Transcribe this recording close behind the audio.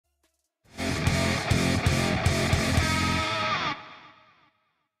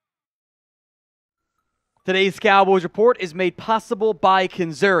Today's Cowboys Report is made possible by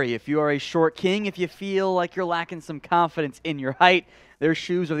Kinzuri. If you are a short king, if you feel like you're lacking some confidence in your height, their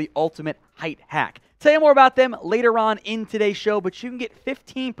shoes are the ultimate height hack. Tell you more about them later on in today's show, but you can get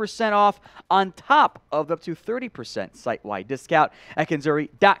 15% off on top of up to 30% site-wide discount at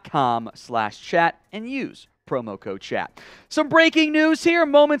kinzuri.com/chat and use promo code chat. Some breaking news here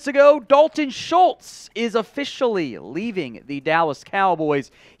moments ago. Dalton Schultz is officially leaving the Dallas Cowboys.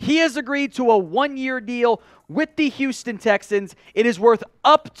 He has agreed to a one-year deal with the Houston Texans. It is worth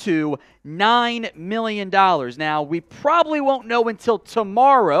up to $9 million. Now, we probably won't know until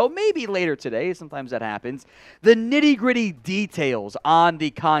tomorrow, maybe later today, sometimes that happens, the nitty-gritty details on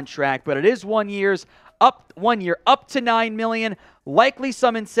the contract, but it is 1 year up to $9 million. Likely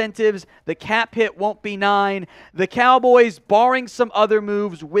some incentives. The cap hit won't be 9. The Cowboys, barring some other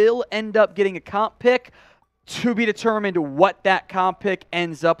moves, will end up getting a comp pick. To be determined what that comp pick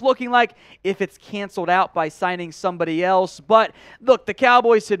ends up looking like if it's canceled out by signing somebody else. But look, the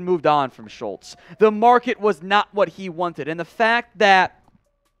Cowboys had moved on from Schultz. The market was not what he wanted. And the fact that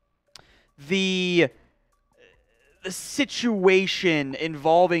the situation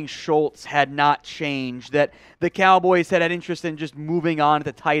involving Schultz had not changed, that the Cowboys had interest in just moving on to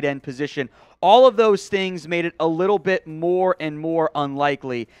the tight end position, all of those things made it a little bit more and more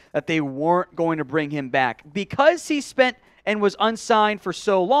unlikely that they weren't going to bring him back. Because he spent and was unsigned for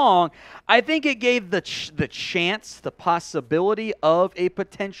so long, I think it gave the chance, the possibility of a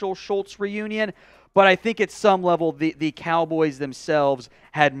potential Schultz reunion. But I think at some level, the Cowboys themselves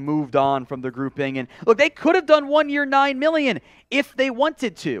had moved on from the grouping. And look, they could have done 1 year, $9 million if they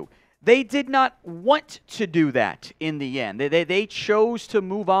wanted to. They did not want to do that in the end. They chose to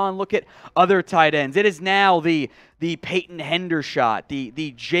move on, look at other tight ends. It is now the Peyton Hendershot,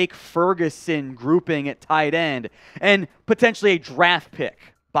 the Jake Ferguson grouping at tight end, and potentially a draft pick,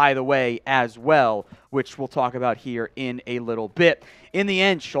 by the way, as well, which we'll talk about here in a little bit. In the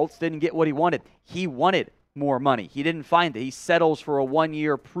end, Schultz didn't get what he wanted. He wanted more money. He didn't find it. He settles for a 1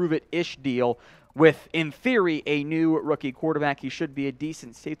 year prove-it-ish deal with, in theory, a new rookie quarterback. He should be a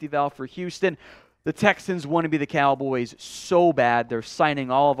decent safety valve for Houston. The Texans want to be the Cowboys so bad. They're signing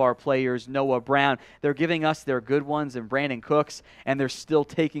all of our players, Noah Brown. They're giving us their good ones and Brandon Cooks, and they're still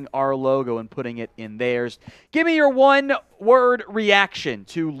taking our logo and putting it in theirs. Give me your one-word reaction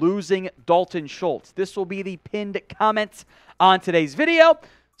to losing Dalton Schultz. This will be the pinned comment on today's video,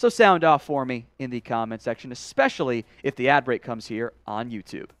 so sound off for me in the comment section, especially if the ad break comes here on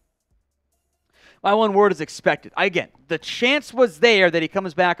YouTube. My one word is expected. Again, the chance was there that he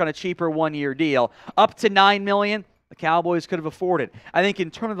comes back on a cheaper 1 year deal. Up to $9 million, the Cowboys could have afforded. I think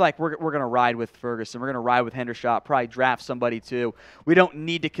in terms of like, we're going to ride with Ferguson. We're going to ride with Hendershot, probably draft somebody too. We don't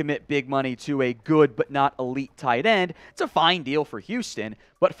need to commit big money to a good but not elite tight end. It's a fine deal for Houston,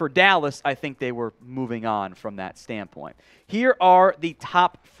 but for Dallas, I think they were moving on from that standpoint. Here are the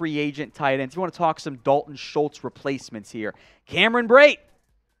top free agent tight ends. You want to talk some Dalton Schultz replacements here. Cameron Brate.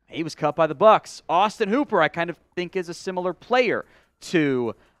 He was cut by the Bucs. Austin Hooper, I kind of think, is a similar player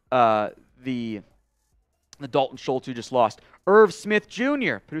to the Dalton Schultz who just lost. Irv Smith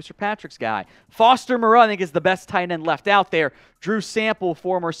Jr., producer Patrick's guy. Foster Moreau, I think, is the best tight end left out there. Drew Sample,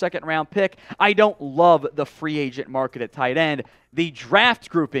 former second-round pick. I don't love the free agent market at tight end. The draft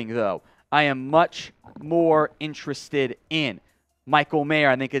grouping, though, I am much more interested in. Michael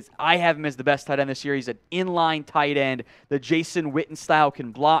Mayer, I have him as the best tight end this year. He's an inline tight end. The Jason Witten style,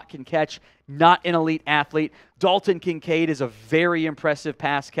 can block, can catch, not an elite athlete. Dalton Kincaid is a very impressive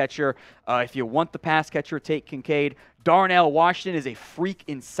pass catcher. If you want the pass catcher, take Kincaid. Darnell Washington is a freak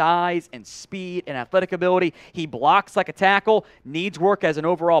in size and speed and athletic ability. He blocks like a tackle, needs work as an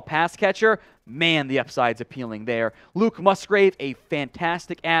overall pass catcher. Man, the upside's appealing there. Luke Musgrave, a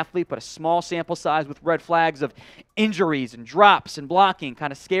fantastic athlete, but a small sample size with red flags of injuries and drops and blocking.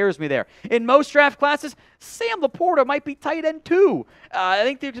 Kind of scares me there. In most draft classes, Sam LaPorta might be tight end 2. I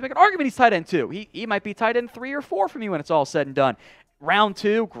think they can make an argument he's tight end 2. He might be tight end 3 or 4 for me when it's all said and done. Round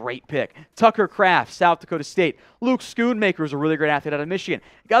 2, great pick. Tucker Kraft, South Dakota State. Luke Schoonmaker is a really great athlete out of Michigan.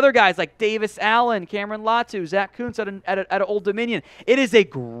 Other guys like Davis Allen, Cameron Latu, Zack Kuntz at Old Dominion. It is a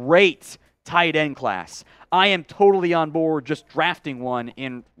great tight end class. I am totally on board just drafting one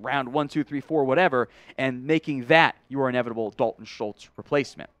in round 1, 2, 3, 4, whatever, and making that your inevitable Dalton Schultz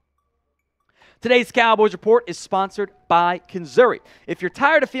replacement. Today's Cowboys Report is sponsored by Kinzuri. If you're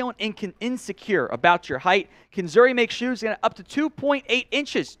tired of feeling insecure about your height, Kinzuri makes shoes that up to 2.8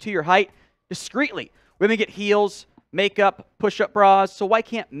 inches to your height discreetly. Women get heels, makeup, push-up bras, so why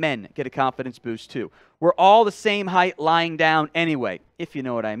can't men get a confidence boost too? We're all the same height lying down anyway, if you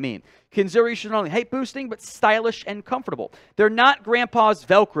know what I mean. Kinzuri shoes are not only height boosting, but stylish and comfortable. They're not grandpa's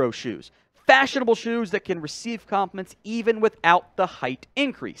Velcro shoes. fashionable shoes that can receive compliments even without the height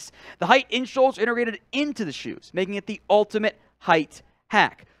increase. The height insoles are integrated into the shoes, making it the ultimate height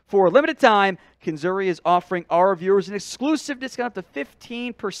hack. For a limited time, Kinzuri is offering our viewers an exclusive discount up to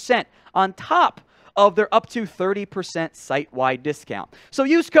 15% on top of their up to 30% site-wide discount. So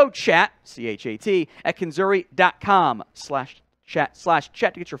use code CHAT, C-H-A-T, at kinzuri.com/chat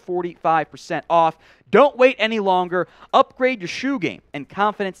to get your 45% off. Don't wait any longer. Upgrade your shoe game and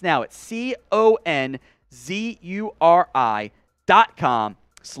confidence now at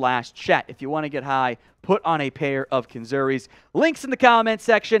CONZURI.com/chat. If you want to get high, put on a pair of Kinzuris. Links in the comment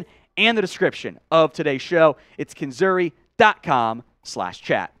section and the description of today's show. It's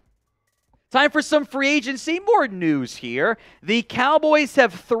kinzuri.com/chat. Time for some free agency. More news here. The Cowboys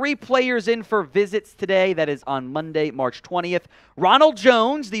have 3 players in for visits today. That is on Monday, March 20th. Ronald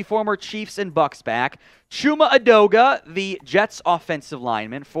Jones, the former Chiefs and Bucks back. Chuma Edoga, the Jets offensive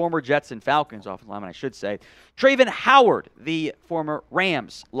lineman. Former Jets and Falcons offensive lineman, I should say. Travin Howard, the former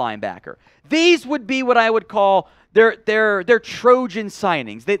Rams linebacker. These would be what I would call their Trojan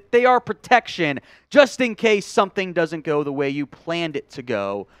signings. They are protection just in case something doesn't go the way you planned it to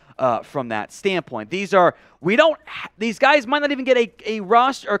go. From that standpoint, these guys might not even get a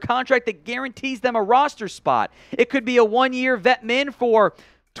roster or contract that guarantees them a roster spot. It could be a 1-year vet min for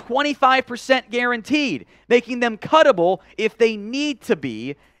 25% guaranteed, making them cuttable if they need to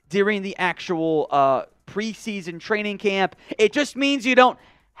be during the actual preseason training camp. It just means you don't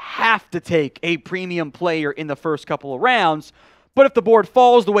have to take a premium player in the first couple of rounds, but if the board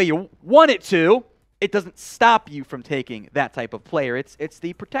falls the way you want it to, it doesn't stop you from taking that type of player. It's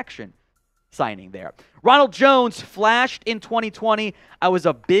the protection signing there. Ronald Jones flashed in 2020. I was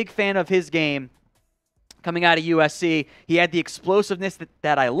a big fan of his game coming out of USC. He had the explosiveness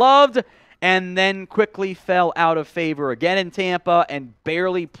that I loved, and then quickly fell out of favor again in Tampa and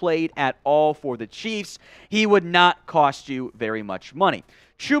barely played at all for the Chiefs. He would not cost you very much money.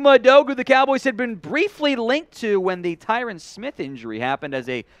 Chuma Edoga, the Cowboys had been briefly linked to when the Tyron Smith injury happened as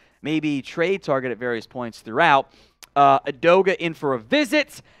a maybe trade target at various points throughout. Edoga in for a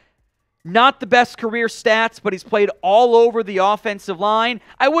visit. Not the best career stats, but he's played all over the offensive line.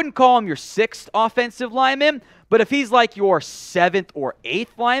 I wouldn't call him your 6th offensive lineman, but if he's like your 7th or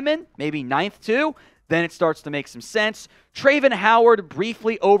 8th lineman, maybe 9th too, then it starts to make some sense. Travin Howard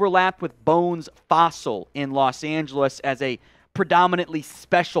briefly overlapped with Bones Fossil in Los Angeles as a predominantly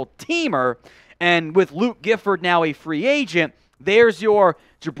special teamer, and with Luke Gifford now a free agent, there's your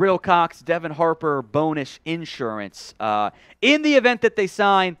Jabril Cox, Devin Harper bonus insurance. In the event that they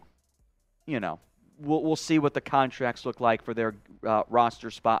sign, we'll see what the contracts look like for their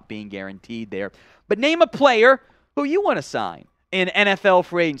roster spot being guaranteed there. But name a player who you want to sign in NFL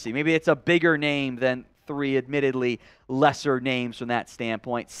free agency. Maybe it's a bigger name than 3 admittedly lesser names from that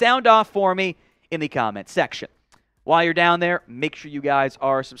standpoint. Sound off for me in the comments section. While you're down there, make sure you guys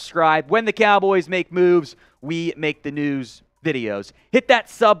are subscribed. When the Cowboys make moves, we make the news videos. Hit that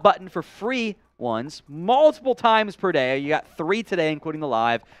sub button for free ones multiple times per day. You got 3 today, including the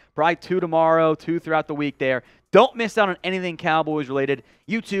live. Probably 2 tomorrow, 2 throughout the week there. Don't miss out on anything Cowboys related.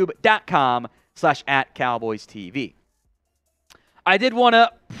 YouTube.com/@CowboysTV. I did want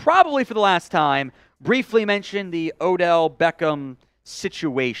to, probably for the last time, briefly mention the Odell Beckham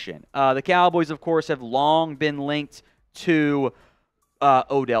situation. The Cowboys, of course, have long been linked to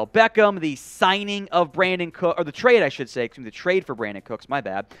Odell Beckham. The signing of Brandon Cooks, or the trade, I should say, the trade for Brandon Cooks, my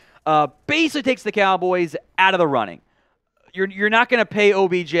bad, basically takes the Cowboys out of the running. You're not going to pay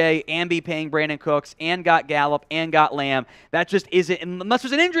OBJ and be paying Brandon Cooks and got Gallup and got Lamb. That just isn't, unless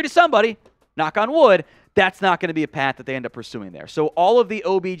there's an injury to somebody, knock on wood, that's not going to be a path that they end up pursuing there. So all of the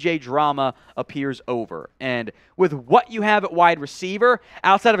OBJ drama appears over. And with what you have at wide receiver,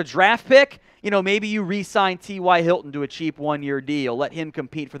 outside of a draft pick, maybe you re-sign T.Y. Hilton to a cheap 1-year deal. Let him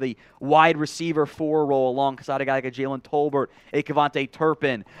compete for the wide receiver 4 role alongside a guy like a Jalen Tolbert, a Kevontae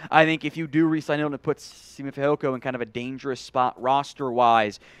Turpin. I think if you do re-sign Hilton, it puts Simi Fehoko in kind of a dangerous spot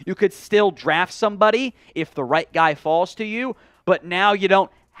roster-wise. You could still draft somebody if the right guy falls to you, but now you don't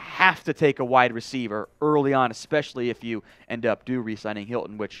have to take a wide receiver early on, especially if you end up re-signing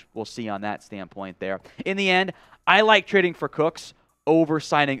Hilton, which we'll see on that standpoint there. In the end, I like trading for Cooks over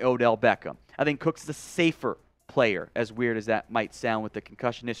signing Odell Beckham. I think Cooks is a safer player, as weird as that might sound with the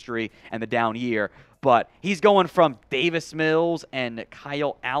concussion history and the down year. But he's going from Davis Mills and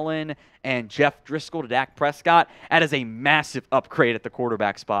Kyle Allen and Jeff Driscoll to Dak Prescott. That is a massive upgrade at the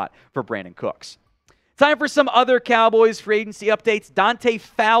quarterback spot for Brandon Cooks. Time for some other Cowboys free agency updates. Dante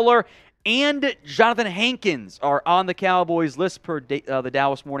Fowler and Jonathan Hankins are on the Cowboys list per the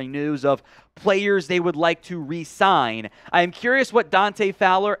Dallas Morning News of players they would like to re-sign. I am curious what Dante,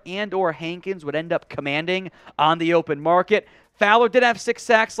 Fowler, and or Hankins would end up commanding on the open market. Fowler did have 6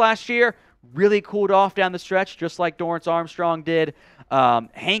 sacks last year, really cooled off down the stretch, just like Dorrance Armstrong did.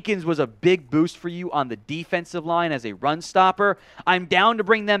 Hankins was a big boost for you on the defensive line as a run stopper. I'm down to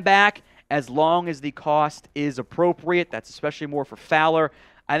bring them back as long as the cost is appropriate. That's especially more for Fowler.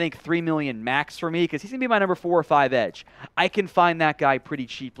 I think $3 million max for me because he's going to be my number 4 or 5 edge. I can find that guy pretty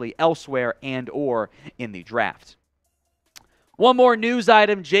cheaply elsewhere and or in the draft. One more news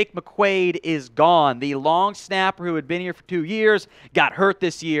item, Jake McQuaide is gone. The long snapper who had been here for 2 years, got hurt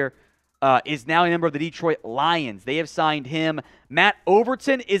this year, is now a member of the Detroit Lions. They have signed him. Matt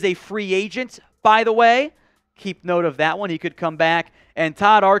Overton is a free agent, by the way. Keep note of that one. He could come back. And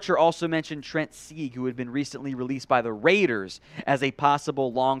Todd Archer also mentioned Trent Sieg, who had been recently released by the Raiders as a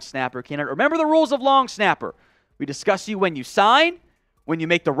possible long snapper candidate. Remember the rules of long snapper. We discuss you when you sign, when you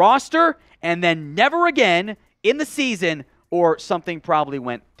make the roster, and then never again in the season, or something probably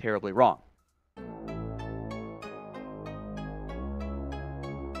went terribly wrong.